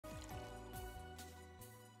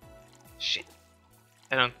Shit.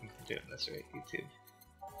 I don't think I'm doing this right, YouTube.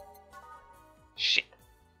 Shit.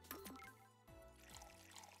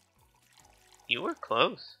 You were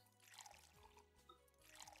close.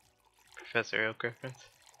 Professor Oak reference.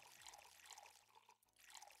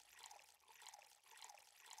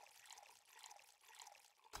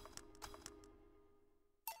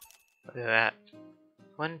 Look at that.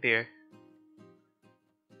 One beer.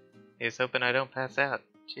 Here's hoping I don't pass out.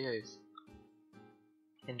 Cheers.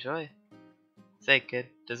 Enjoy. Say, kid,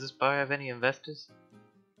 does this bar have any investors?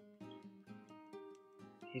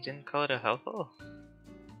 He didn't call it a hellhole?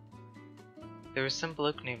 There was some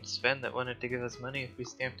bloke named Sven that wanted to give us money if we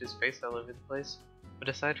stamped his face all over the place. But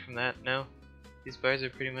aside from that, no. These bars are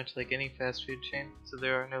pretty much like any fast food chain, so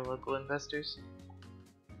there are no local investors.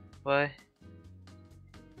 Why?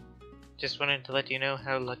 Just wanted to let you know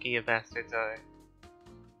how lucky you bastards are.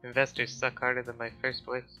 Investors suck harder than my first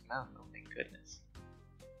wife's mouth, oh my goodness.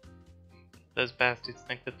 Those bastards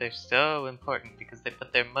think that they're so important because they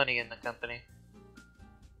put their money in the company.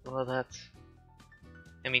 Well, that's...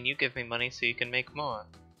 I mean, you give me money so you can make more.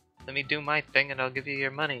 Let me do my thing and I'll give you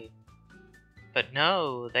your money. But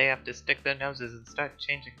no, they have to stick their noses and start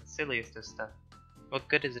changing the silliest of stuff. What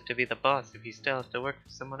good is it to be the boss if you still have to work for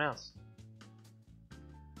someone else?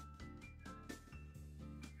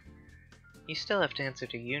 You still have to answer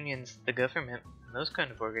to unions, the government, and those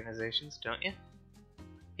kind of organizations, don't you?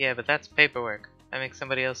 Yeah, but that's paperwork. I make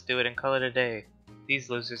somebody else do it and call it a day. These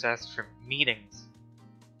losers ask for meetings.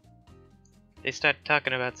 They start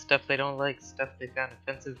talking about stuff they don't like, stuff they found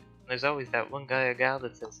offensive, and there's always that one guy or gal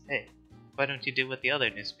that says, hey, why don't you do what the other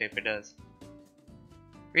newspaper does?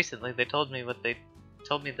 Recently they told me that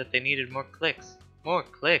they needed more clicks. More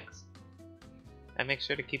clicks! I make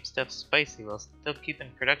sure to keep stuff spicy while still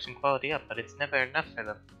keeping production quality up, but it's never enough for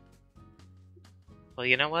them. Well,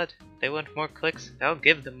 you know what? They want more clicks, I'll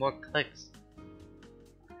give them more clicks.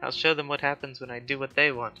 I'll show them what happens when I do what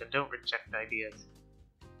they want and don't reject ideas.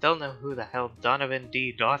 They'll know who the hell Donovan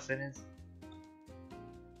D. Dawson is.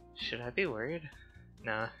 Should I be worried?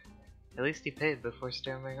 Nah. At least he paid before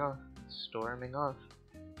storming off.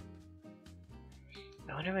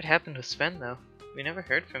 I wonder what happened with Sven, though. We never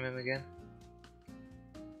heard from him again.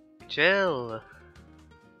 Jill!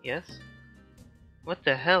 Yes? What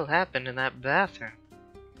the hell happened in that bathroom?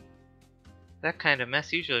 That kind of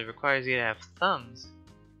mess usually requires you to have thumbs.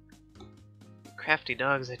 Crafty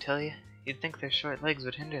dogs, I tell you. You'd think their short legs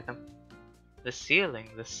would hinder them. The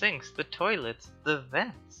ceiling, the sinks, the toilets, the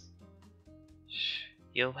vents. Shh,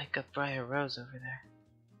 you'll wake up Briar Rose over there.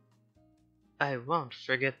 I won't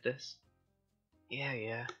forget this.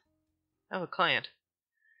 Yeah. Oh, a client.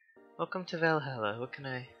 Welcome to Valhalla.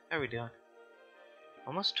 How are we doing?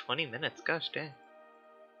 Almost 20 minutes, gosh dang.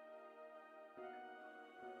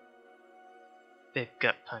 Big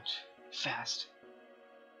gut punch. Fast.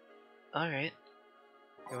 Alright.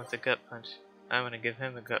 He wants a gut punch. I'm gonna give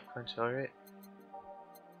him a gut punch, alright?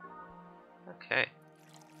 Okay.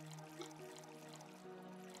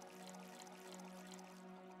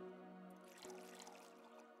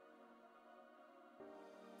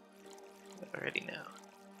 Already know.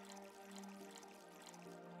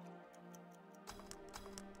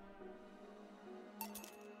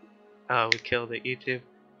 Oh, we killed it, YouTube.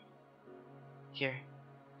 Here.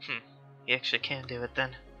 You actually can do it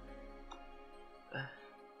then.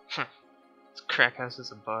 This crack house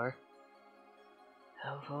is a bar.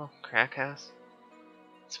 Hellhole? Crack house?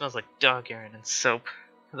 It smells like dog urine and soap.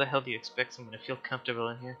 How the hell do you expect someone to feel comfortable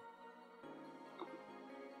in here?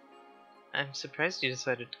 I'm surprised you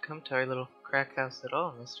decided to come to our little crack house at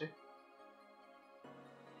all, mister.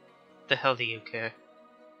 The hell do you care?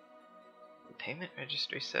 The payment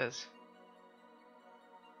registry says.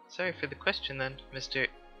 Sorry for the question then, Mr.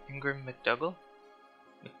 Ingram McDougal?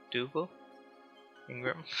 McDougal?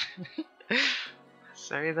 Ingram?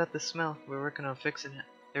 Sorry about the smell. We're working on fixing it.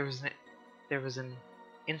 There was an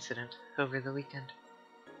incident over the weekend.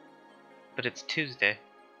 But it's Tuesday.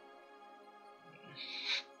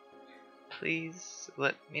 Please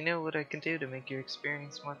let me know what I can do to make your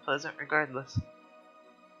experience more pleasant regardless.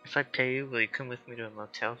 If I pay you, will you come with me to a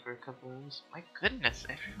motel for a couple hours? My goodness,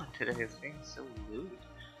 everyone today is being so rude.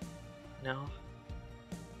 No?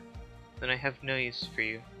 Then I have no use for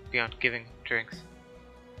you beyond giving drinks.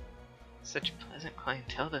 Such pleasant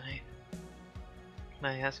clientele tonight. May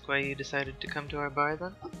I ask why you decided to come to our bar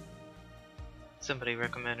then? Somebody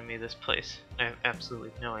recommended me this place. I have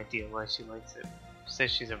absolutely no idea why she likes it. She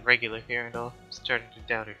says she's a regular here and all. I'm starting to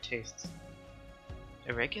doubt her tastes.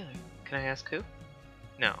 A regular? Can I ask who?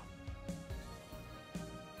 No.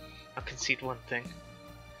 I'll concede one thing.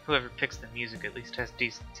 Whoever picks the music at least has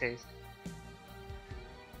decent taste.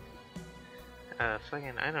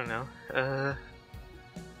 Fucking, I don't know.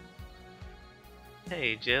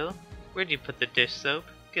 Hey, Jill. Where'd you put the dish soap?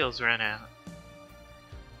 Gil's run out.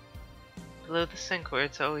 Below the sink where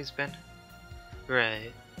it's always been.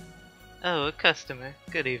 Right. Oh, a customer.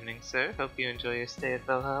 Good evening, sir. Hope you enjoy your stay at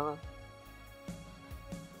Valhalla.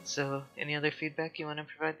 So, any other feedback you want to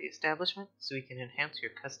provide the establishment so we can enhance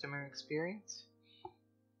your customer experience?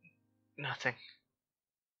 Nothing.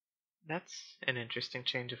 That's an interesting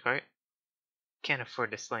change of heart. Can't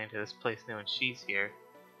afford to slay into this place knowing she's here.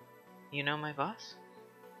 You know my boss?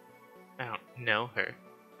 I don't know her,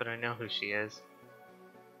 but I know who she is.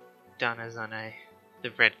 Donna Zane, the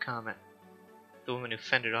Red Comet. The woman who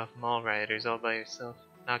fended off mall rioters all by herself,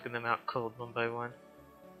 knocking them out cold one by one.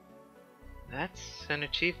 That's an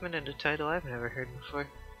achievement and a title I've never heard before.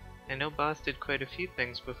 I know Boss did quite a few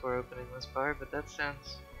things before opening this bar, but that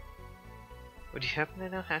sounds... Would you happen to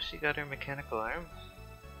know how she got her mechanical arm?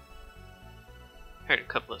 Heard a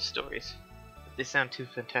couple of stories, but they sound too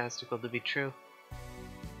fantastical to be true.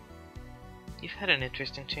 You've had an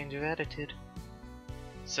interesting change of attitude.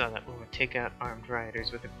 Saw that woman take out armed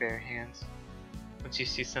rioters with her bare hands. Once you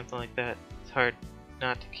see something like that, it's hard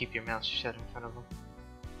not to keep your mouth shut in front of them.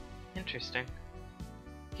 Interesting.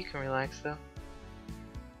 You can relax though.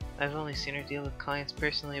 I've only seen her deal with clients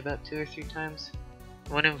personally about 2 or 3 times.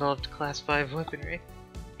 One involved class 5 weaponry,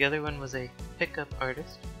 the other one was a pickup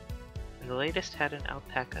artist, and the latest had an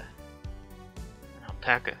alpaca. An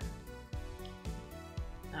alpaca.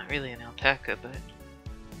 Not really an alpaca, but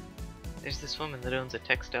there's this woman that owns a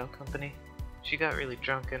textile company. She got really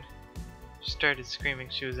drunk and she started screaming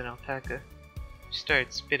she was an alpaca. She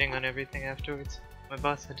started spitting on everything afterwards. My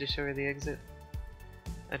boss had to show her the exit.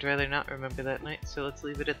 I'd rather not remember that night, so let's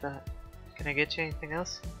leave it at that. Can I get you anything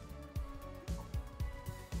else?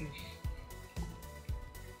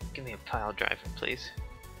 Give me a pile driver, please.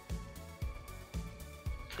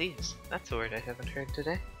 Please, that's a word I haven't heard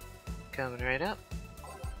today. Coming right up.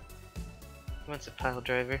 Once a pile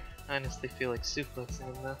driver, I honestly feel like suplexing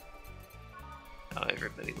him though. Oh,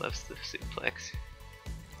 everybody loves the suplex.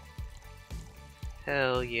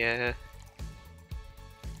 Hell yeah.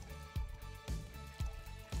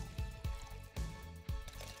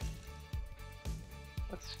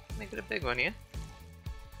 Let's make it a big one, yeah?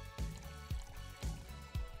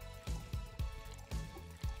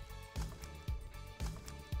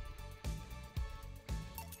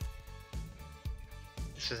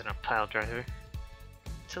 This isn't a pile driver.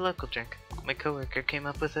 It's a local drink. My coworker came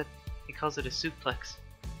up with it. He calls it a suplex.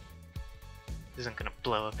 Isn't gonna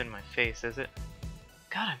blow up in my face, is it?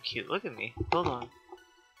 God, I'm cute. Look at me. Hold on.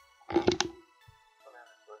 I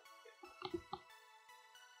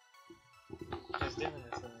was doing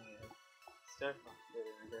this in the start box and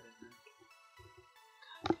I got in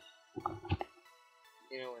there.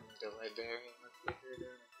 You know when the librarian lets me through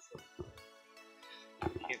there and I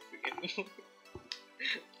can't forget.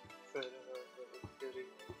 So I don't know if that was good or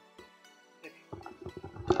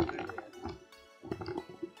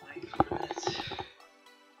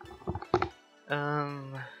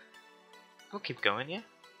we'll keep going, yeah?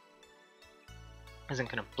 Isn't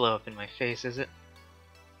gonna blow up in my face, is it?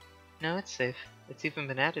 No, it's safe. It's even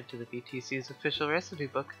been added to the BTC's official recipe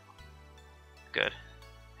book. Good.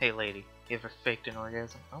 Hey lady, you ever faked an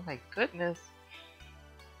orgasm? Oh my goodness!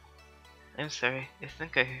 I'm sorry, I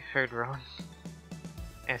think I heard wrong.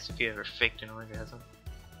 Asked if you ever faked an orgasm.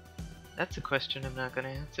 That's a question I'm not gonna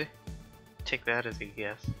answer. Take that as a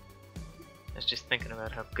yes. I was just thinking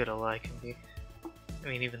about how good a lie can be. I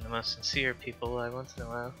mean, even the most sincere people lie once in a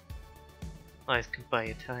while. Lies can buy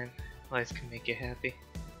you time. Lies can make you happy.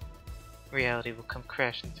 Reality will come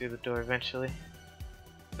crashing through the door eventually.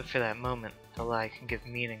 But for that moment, a lie can give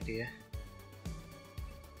meaning to you.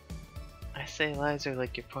 I say lies are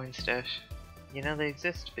like your porn stash. You know they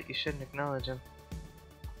exist, but you shouldn't acknowledge them.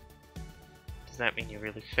 Does that mean you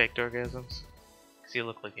really faked orgasms? Because you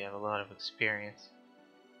look like you have a lot of experience.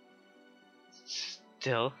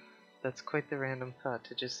 Still, that's quite the random thought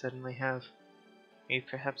to just suddenly have. Are you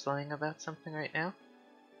perhaps lying about something right now?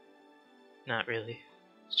 Not really.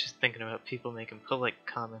 It's just thinking about people making polite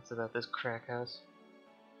comments about this crack house.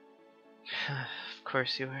 Of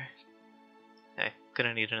course you are. Hey,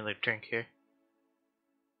 gonna need another drink here.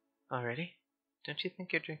 Already? Don't you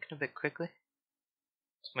think you're drinking a bit quickly?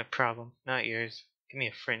 It's my problem, not yours. Give me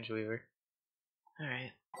a fringe weaver.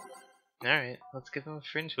 Alright. Alright, let's give him a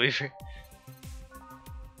fringe weaver.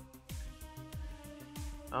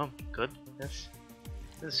 Oh my goodness.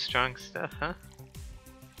 This is strong stuff, huh?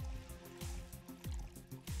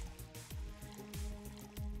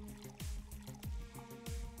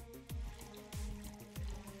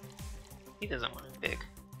 He doesn't want it big.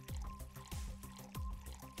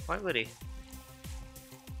 Why would he?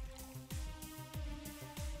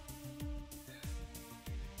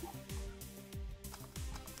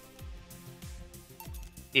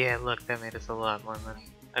 Yeah, look, that made us a lot more money.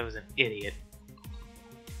 I was an idiot.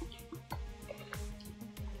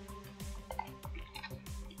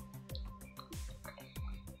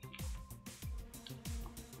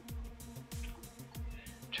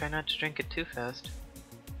 Try not to drink it too fast.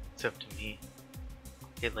 It's up to me.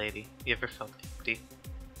 Hey lady, you ever felt empty?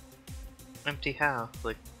 Empty how?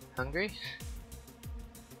 Like, hungry?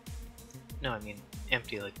 No, I mean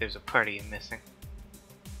empty like there's a party you're missing.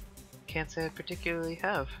 Can't say I particularly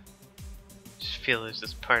have. Just feel there's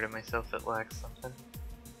this part of myself that lacks something.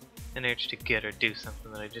 An urge to get or do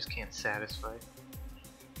something that I just can't satisfy.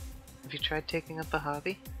 Have you tried taking up a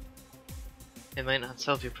hobby? It might not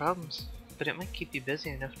solve your problems, but it might keep you busy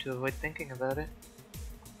enough to avoid thinking about it.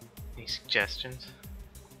 Any suggestions?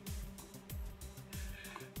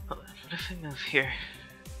 Hold on, what if I move here?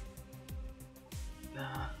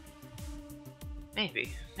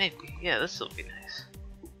 Maybe, yeah, this'll be nice.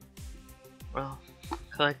 Well,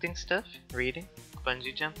 collecting stuff, reading,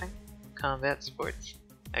 bungee jumping, combat sports,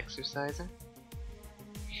 exercising.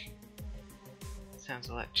 Sounds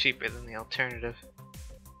a lot cheaper than the alternative.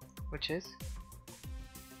 Which is?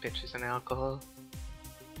 Bitches and alcohol.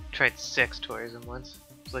 Tried sex tourism once.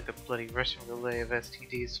 It was like a bloody Russian roulette of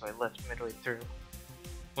STDs, so I left midway through.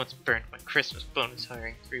 Once burned my Christmas bonus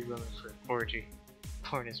hiring 3 women for an orgy.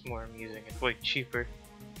 Porn is more amusing and way cheaper.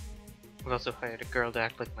 I've also hired a girl to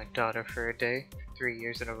act like my daughter for a day, 3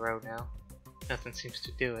 years in a row now. Nothing seems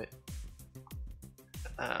to do it.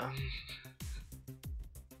 Have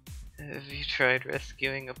you tried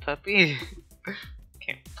rescuing a puppy?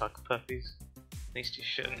 Can't fuck puppies. At least you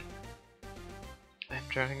shouldn't. I'm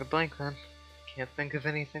drawing a blank then. Can't think of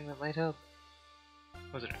anything that might help.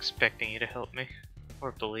 Wasn't expecting you to help me.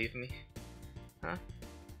 Or believe me. Huh?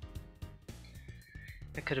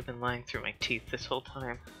 I could have been lying through my teeth this whole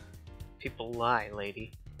time. People lie,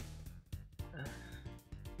 lady.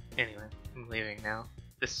 Anyway, I'm leaving now.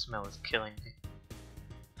 This smell is killing me.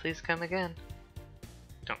 Please come again.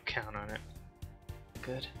 Don't count on it.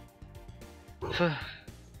 Good.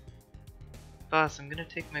 Boss, I'm gonna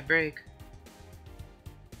take my break.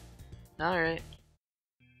 Alright.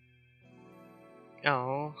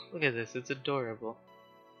 Oh, look at this, it's adorable.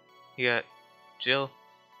 You got Jill.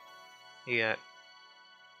 You got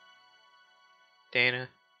Dana.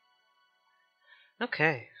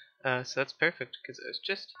 Okay, so that's perfect, because I was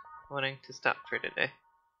just wanting to stop for today.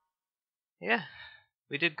 Yeah,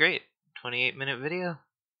 we did great. 28-minute video.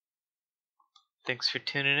 Thanks for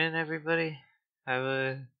tuning in, everybody. Have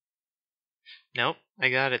a... Nope, I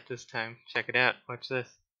got it this time. Check it out. Watch this.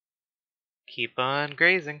 Keep on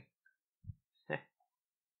grazing.